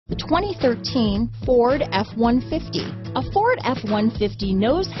The 2013 Ford F-150. A Ford F-150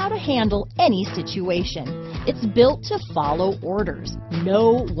 knows how to handle any situation. It's built to follow orders,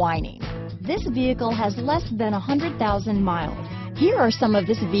 no whining. This vehicle has less than 100,000 miles. Here are some of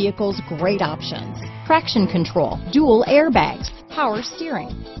this vehicle's great options: traction control, dual airbags, power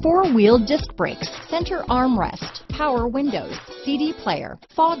steering, four-wheel disc brakes, center armrest, power windows, CD player,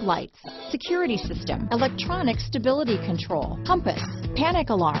 fog lights, security system, electronic stability control, compass, panic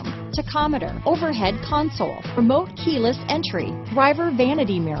alarm, tachometer, overhead console, remote keyless entry, driver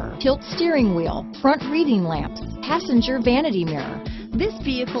vanity mirror, tilt steering wheel, front reading lamps, passenger vanity mirror. This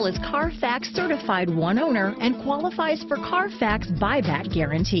vehicle is CARFAX certified one owner and qualifies for CARFAX buyback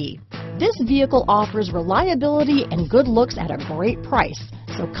guarantee. This vehicle offers reliability and good looks at a great price.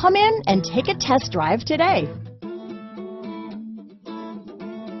 So come in and take a test drive today.